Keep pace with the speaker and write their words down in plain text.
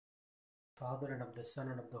Father, and of the Son,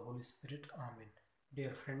 and of the Holy Spirit. Amen.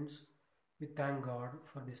 Dear friends, we thank God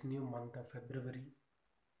for this new month of February.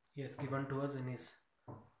 He has given to us in His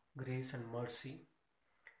grace and mercy.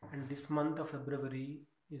 And this month of February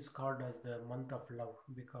is called as the month of love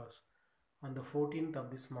because on the 14th of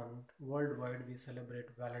this month, worldwide we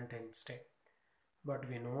celebrate Valentine's Day. But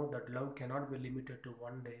we know that love cannot be limited to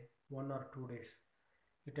one day, 1 or 2 days.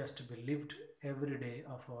 It has to be lived every day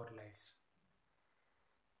of our lives.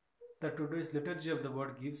 The today's liturgy of the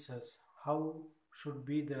word gives us how should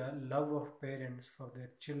be the love of parents for their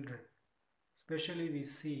children. Especially we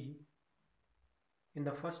see in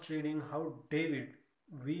the first reading how David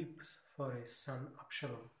weeps for his son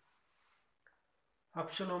Absalom.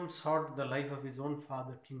 Absalom sought the life of his own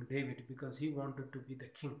father, King David, because he wanted to be the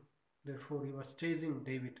king. Therefore, he was chasing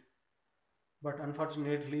David. But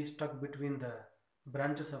unfortunately, stuck between the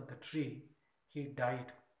branches of the tree, he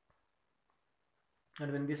died.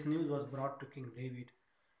 And when this news was brought to King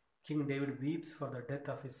David weeps for the death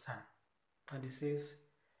of his son. And he says,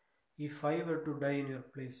 "If I were to die in your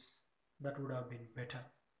place, that would have been better."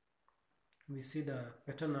 We see the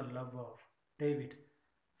paternal love of David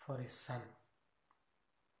for his son.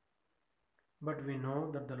 But we know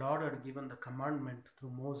that the Lord had given the commandment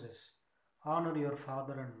through Moses, "Honor your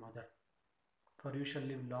father and mother, for you shall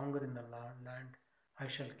live longer in the land I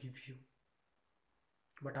shall give you."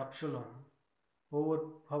 But Absalom,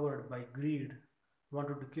 overpowered by greed,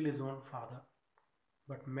 wanted to kill his own father,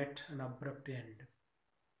 but met an abrupt end.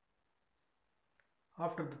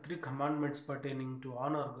 After the 3 commandments pertaining to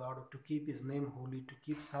honor God, to keep His name holy, to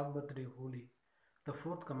keep Sabbath day holy, the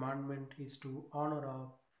 4th commandment is to honor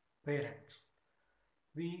our parents.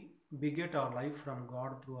 We beget our life from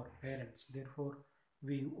God through our parents. Therefore,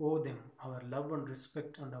 we owe them our love and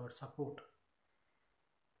respect and our support.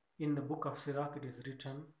 In the book of Sirach it is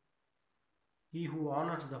written, "He who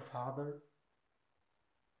honors the father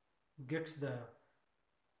gets the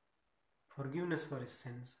forgiveness for his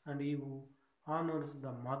sins, and he who honors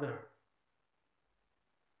the mother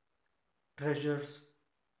treasures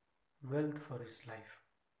wealth for his life."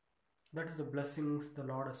 That is the blessings the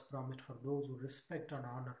Lord has promised for those who respect and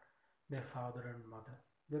honor their father and mother.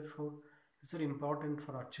 Therefore, it's very important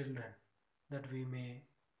for our children that we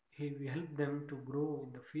help them to grow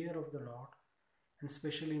in the fear of the Lord, and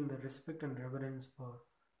especially in the respect and reverence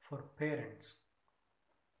for parents.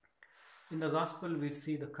 In the Gospel, we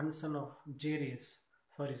see the concern of Jairus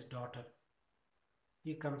for his daughter.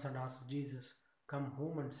 He comes and asks Jesus, "Come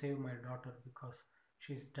home and save my daughter because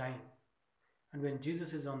she is dying." And when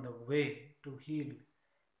Jesus is on the way to heal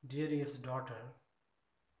Jairus' daughter,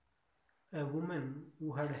 a woman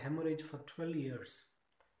who had hemorrhage for 12 years,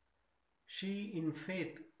 she in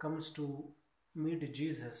faith comes to meet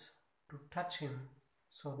Jesus to touch him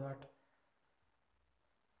so that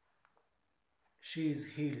she is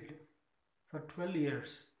healed. For 12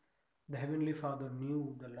 years, the Heavenly Father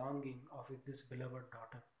knew the longing of this beloved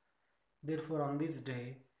daughter. Therefore, on this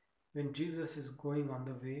day, when Jesus is going on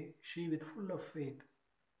the way, she with full of faith,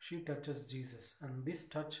 she touches Jesus. And this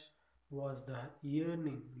touch was the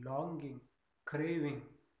yearning, longing, craving,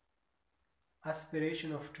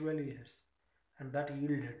 aspiration of 12 years. And that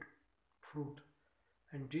yielded fruit.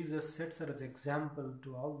 And Jesus sets her as example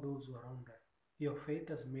to all those who are around her. "Your faith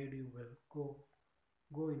has made you well.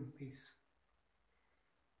 Go in peace."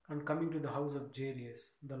 And coming to the house of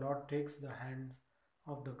Jairus, the Lord takes the hands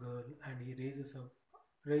of the girl and He raises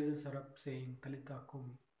her up saying, "Talitha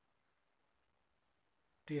Kumi."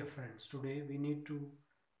 Dear friends, today we need to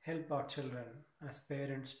help our children as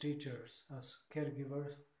parents, teachers, as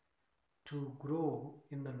caregivers to grow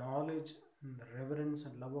in the knowledge and the reverence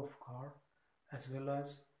and love of God, as well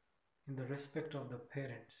as in the respect of the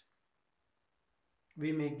parents.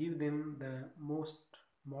 We may give them the most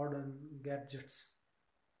modern gadgets,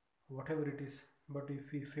 whatever it is, but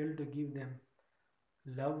if we fail to give them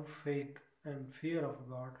love, faith, and fear of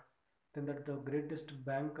God, then that's the greatest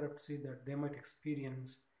bankruptcy that they might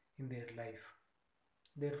experience in their life.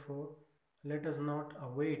 Therefore, let us not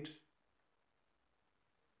await.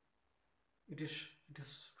 It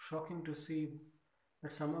is shocking to see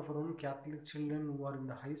that some of our own Catholic children who are in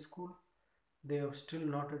the high school, they have still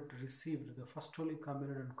not yet received the First Holy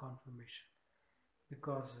Communion and Confirmation,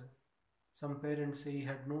 because some parents say he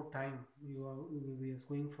had no time, he was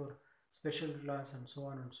going for special class and so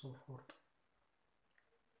on and so forth.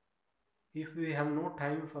 If we have no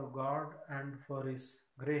time for God and for His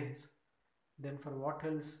grace, then for what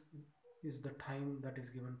else is the time that is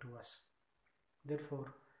given to us?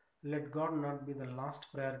 Therefore, let God not be the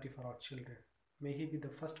last priority for our children. May He be the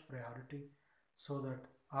first priority, so that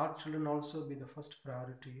our children also be the first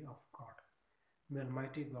priority of God. May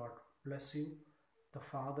Almighty God bless you, the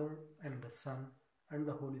Father and the Son and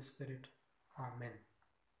the Holy Spirit. Amen.